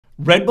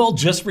Red Bull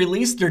just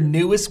released their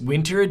newest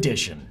winter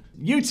edition.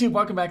 YouTube,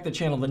 welcome back to the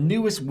channel. The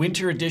newest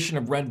winter edition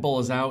of Red Bull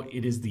is out.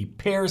 It is the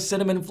Pear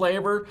Cinnamon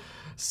flavor.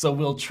 So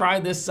we'll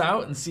try this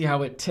out and see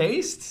how it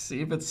tastes,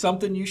 see if it's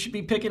something you should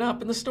be picking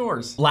up in the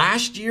stores.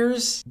 Last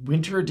year's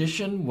winter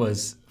edition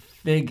was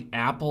Fig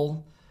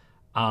Apple.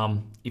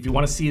 If you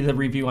want to see the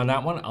review on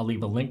that one, I'll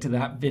leave a link to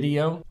that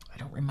video. I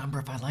don't remember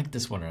if I liked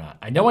this one or not.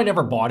 I know I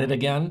never bought it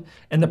again.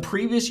 And the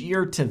previous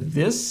year to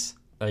this,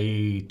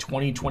 a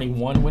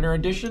 2021 winter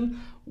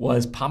edition,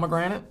 was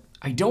pomegranate.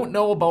 I don't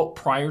know about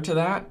prior to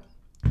that,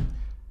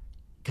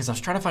 because I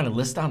was trying to find a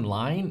list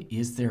online.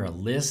 Is there a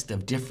list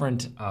of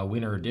different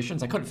winter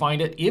editions? I couldn't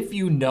find it. If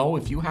you know,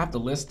 if you have the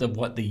list of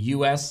what the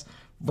US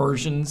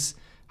versions,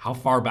 how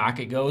far back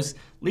it goes,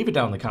 leave it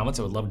down in the comments.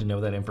 I would love to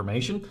know that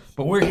information.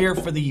 But we're here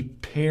for the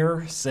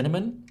Pear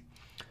Cinnamon.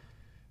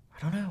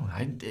 I don't know.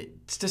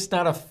 It's just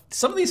not a...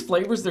 Some of these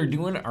flavors they're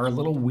doing are a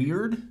little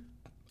weird.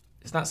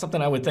 It's not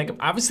something I would think of.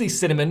 Obviously,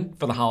 cinnamon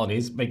for the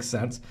holidays makes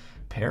sense.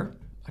 Pear?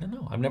 I don't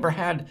know. I've never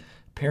had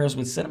pears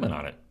with cinnamon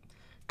on it.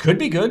 Could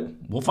be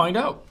good. We'll find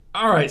out.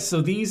 All right,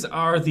 so these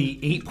are the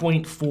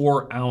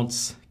 8.4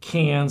 ounce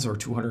cans, or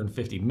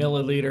 250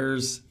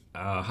 milliliters,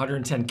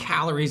 110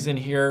 calories in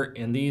here,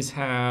 and these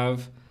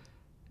have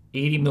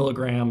 80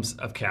 milligrams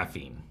of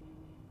caffeine.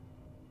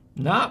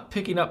 Not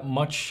picking up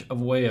much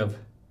of way of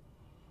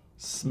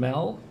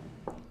smell.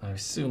 I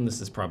assume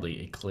this is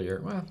probably a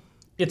clear, well,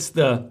 it's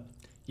the,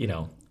 you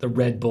know, the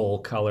Red Bull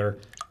color,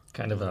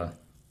 kind of a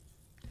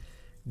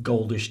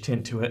goldish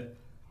tint to it.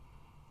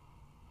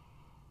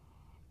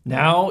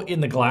 Now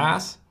in the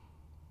glass,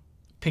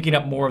 picking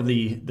up more of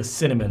the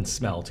cinnamon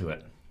smell to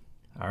it.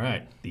 All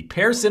right, the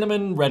Pear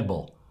Cinnamon Red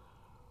Bull.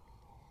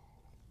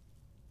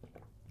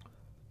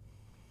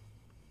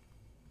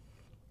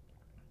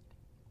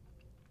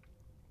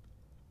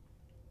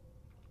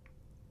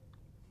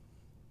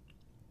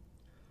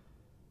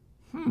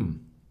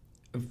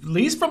 At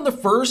least from the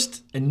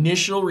first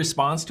initial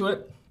response to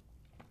it,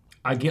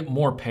 I get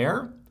more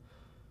pear.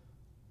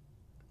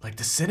 Like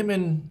the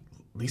cinnamon,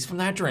 at least from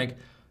that drink,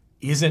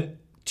 isn't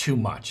too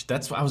much.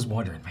 That's what I was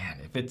wondering, man,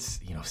 if it's,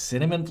 you know,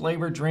 cinnamon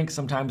flavored drink,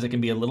 sometimes it can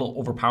be a little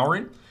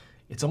overpowering.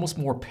 It's almost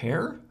more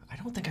pear. I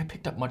don't think I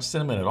picked up much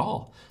cinnamon at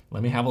all.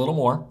 Let me have a little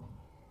more.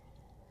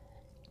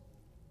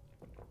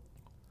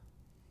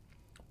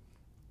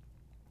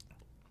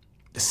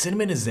 The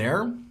cinnamon is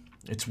there.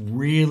 It's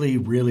really,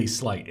 really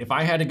slight. If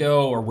I had to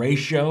go a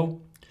ratio,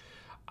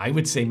 I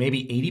would say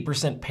maybe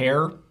 80%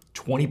 pear,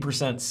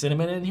 20%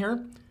 cinnamon in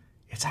here.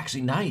 It's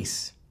actually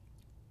nice.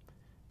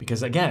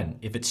 Because again,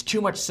 if it's too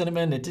much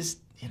cinnamon, it just,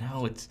 you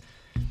know, it's,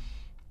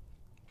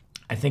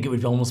 I think it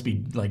would almost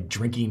be like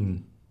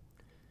drinking,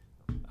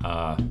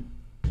 what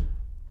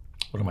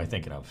am I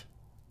thinking of?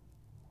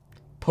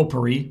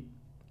 Potpourri,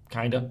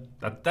 kind of.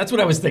 That's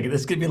what I was thinking.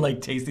 This could be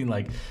like tasting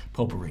like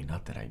potpourri.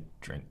 Not that I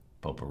drink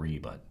potpourri,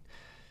 but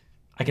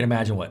I can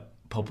imagine what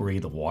potpourri,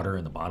 the water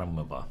in the bottom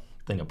of a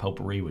thing of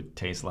potpourri would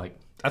taste like.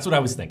 That's what I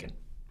was thinking.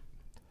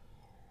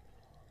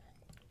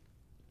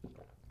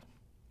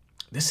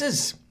 This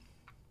is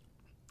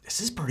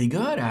pretty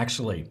good,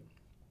 actually.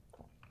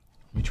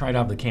 Let me try it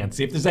out of the can.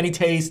 See if there's any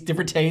taste,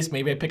 different taste.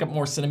 Maybe I pick up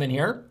more cinnamon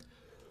here.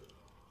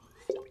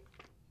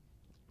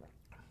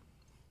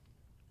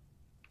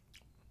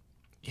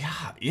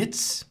 Yeah,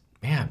 it's,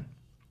 man,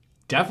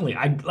 definitely.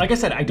 Like I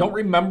said, I don't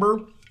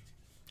remember.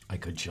 I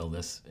could chill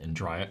this and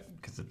try it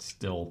because it's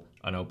still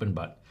unopened,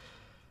 but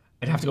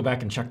I'd have to go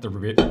back and check the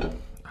review.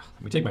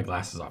 Let me take my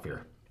glasses off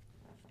here.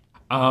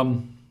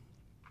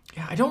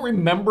 Yeah, I don't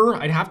remember.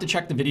 I'd have to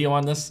check the video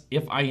on this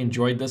if I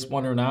enjoyed this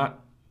one or not.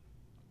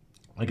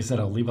 Like I said,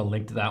 I'll leave a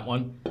link to that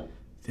one.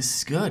 This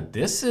is good.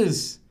 This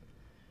is,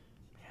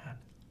 man.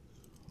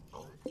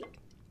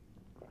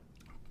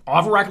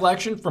 Off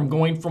recollection from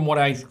going from what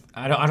I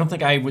don't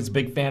think I was a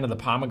big fan of the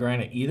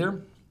pomegranate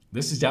either.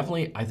 This is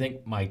definitely, I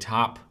think, my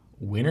top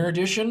winter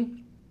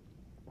edition.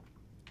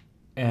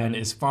 And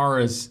as far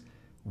as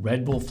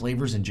Red Bull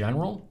flavors in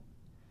general,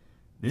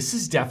 this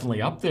is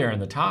definitely up there in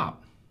the top.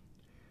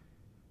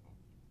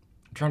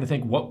 I'm trying to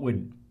think what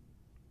would,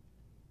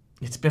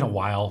 it's been a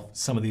while,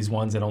 some of these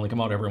ones that only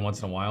come out every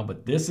once in a while,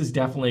 but this is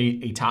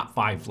definitely a top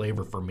 5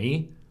 flavor for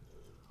me.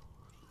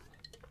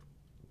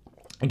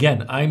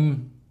 Again,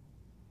 I'm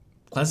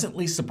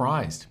pleasantly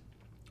surprised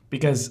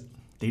because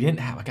they didn't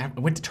have, like, I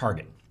went to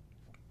Target,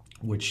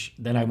 which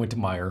then I went to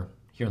Meijer.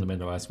 Here in the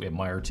Midwest, we have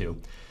Meijer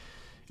too.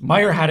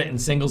 Meijer had it in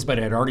singles, but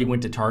I had already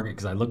went to Target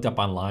because I looked up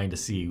online to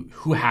see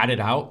who had it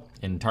out,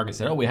 and Target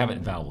said, oh, we have it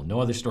available. No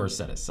other stores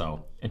said it.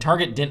 So, and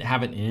Target didn't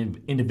have it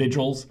in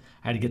individuals.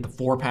 I had to get the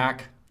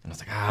 4-pack, and I was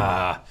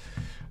like,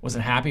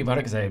 wasn't happy about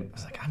it because I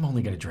was like, I'm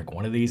only going to drink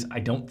one of these.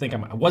 I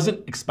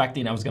wasn't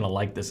expecting I was going to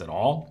like this at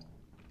all,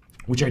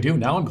 which I do.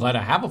 Now I'm glad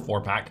I have a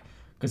 4-pack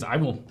because I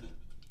will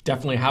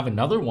definitely have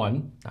another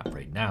one. Not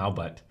right now,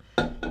 but,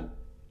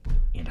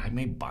 and I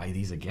may buy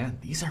these again.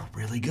 These are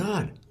really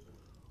good.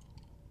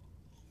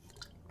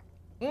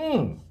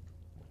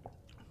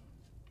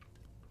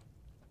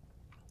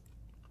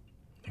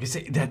 I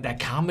say that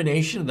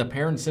combination of the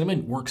pear and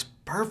cinnamon works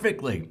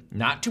perfectly.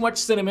 Not too much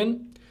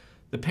cinnamon.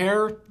 The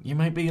pear, you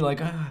might be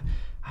like,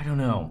 I don't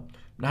know.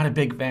 Not a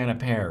big fan of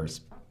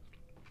pears.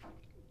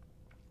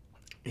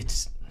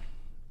 It's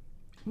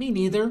me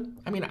neither.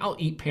 I mean, I'll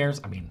eat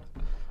pears. I mean,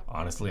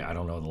 honestly, I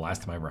don't know the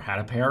last time I ever had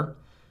a pear.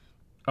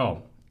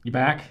 Oh, you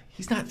back?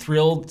 He's not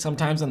thrilled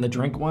sometimes on the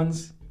drink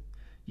ones.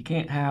 You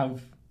can't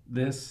have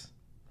this.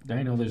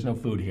 I know there's no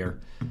food here.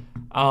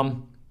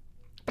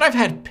 But I've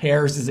had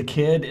pears as a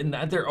kid, and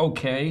they're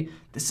okay.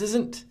 This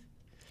isn't,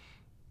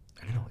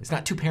 I don't know, it's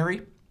not too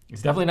peary.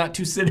 It's definitely not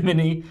too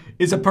cinnamony.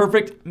 It's a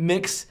perfect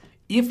mix.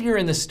 If you're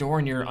in the store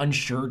and you're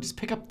unsure, just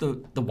pick up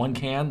the one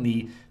can,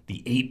 the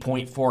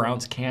 8.4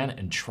 ounce can,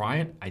 and try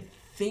it. I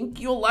think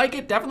you'll like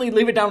it. Definitely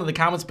leave it down in the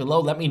comments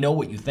below. Let me know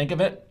what you think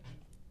of it.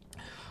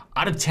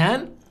 Out of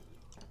 10,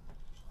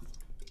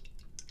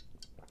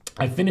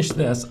 I finished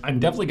this. I'm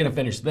definitely gonna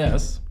finish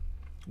this,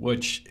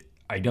 which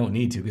I don't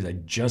need to because I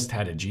just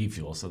had a G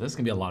Fuel. So this is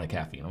gonna be a lot of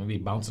caffeine. I'm gonna be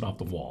bouncing off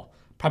the wall.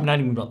 Probably not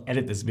even able to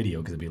edit this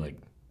video because it'd be like,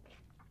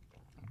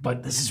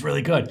 but this is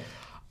really good.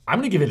 I'm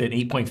gonna give it an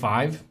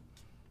 8.5.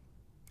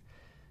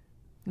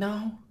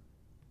 No,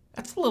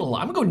 that's a little,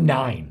 I'm gonna go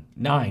 9.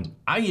 9.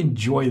 I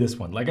enjoy this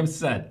one. Like I've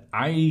said,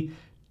 I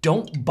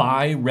don't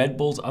buy Red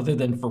Bulls other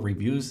than for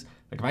reviews.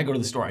 Like if I go to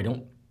the store, I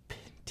don't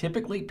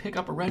typically pick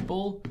up a Red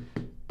Bull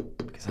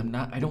because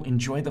I don't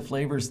enjoy the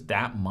flavors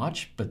that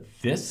much, but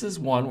this is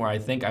one where I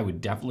think I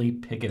would definitely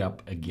pick it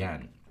up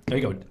again. There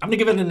you go. I'm gonna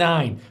give it a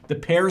 9. The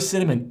pear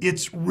cinnamon,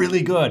 it's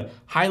really good.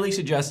 Highly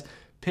suggest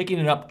picking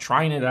it up,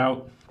 trying it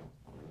out.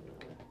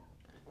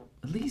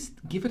 At least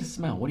give it a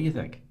smell. What do you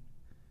think?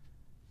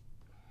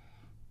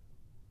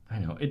 I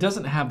know, it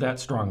doesn't have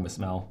that strong of a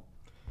smell.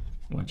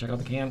 You wanna check out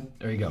the can?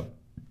 There you go.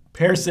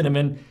 Pear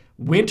cinnamon,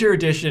 winter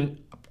edition,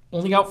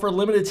 only out for a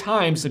limited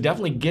time, so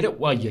definitely get it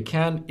while you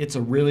can. It's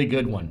a really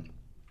good one.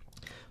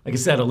 Like I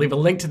said, I'll leave a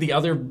link to the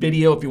other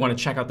video if you want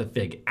to check out the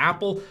Fig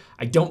Apple.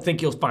 I don't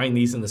think you'll find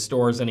these in the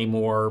stores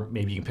anymore.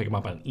 Maybe you can pick them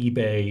up on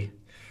eBay.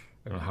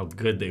 I don't know how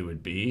good they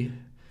would be.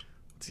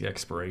 What's the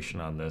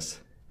expiration on this?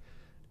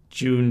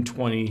 June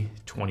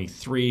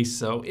 2023,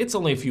 so it's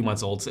only a few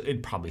months old, so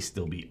it'd probably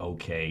still be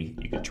okay.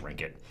 You could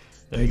drink it.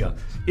 There you go.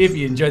 If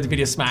you enjoyed the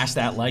video, smash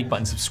that like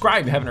button.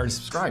 Subscribe if you haven't already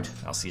subscribed.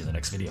 I'll see you in the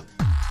next video.